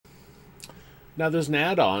Now there's an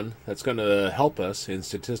add-on that's going to help us in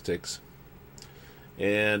statistics.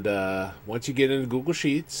 And once you get into Google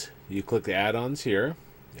Sheets, you click the add-ons here,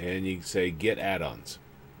 and you say Get Add-ons.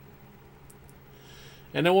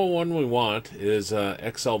 And then one we want is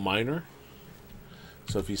XLMiner.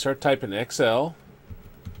 So if you start typing XLMiner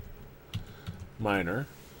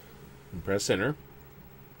and press Enter,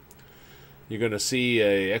 you're going to see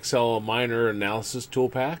a XLMiner analysis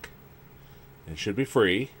ToolPak. It should be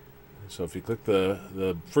free. So if you click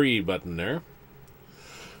the free button there.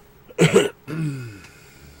 Okay,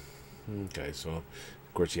 so of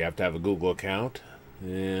course you have to have a Google account,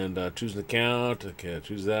 and choose an account. Okay,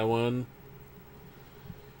 choose that one.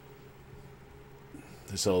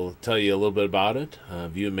 This will tell you a little bit about it.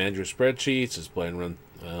 View and manage your spreadsheets, display and run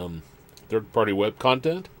third-party web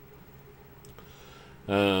content.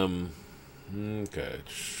 Okay.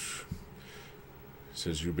 It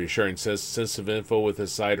says you'll be sharing sensitive info with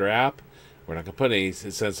this site or app. We're not going to put any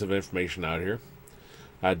sensitive information out here.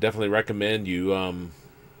 I definitely recommend you,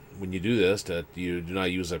 when you do this, that you do not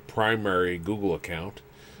use a primary Google account.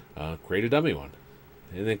 Create a dummy one,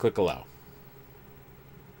 and then click Allow.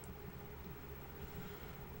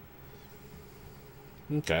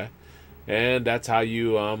 Okay, and that's how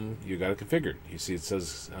you got it configured. You see it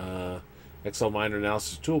says XLMiner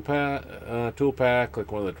Analysis ToolPak.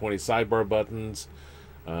 Click one of the 20 sidebar buttons.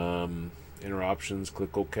 Enter options.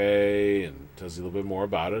 Click OK, and it tells you a little bit more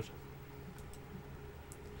about it.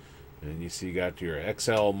 And you see you got your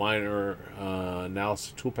XLMiner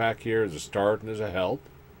Analysis ToolPak here. There's a start and there's a help.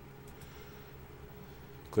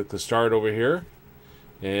 Click the start over here,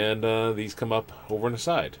 and these come up over on the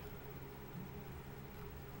side.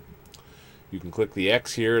 You can click the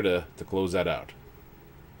X here to close that out.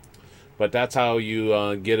 But that's how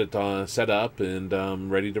you get it set up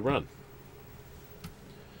and ready to run.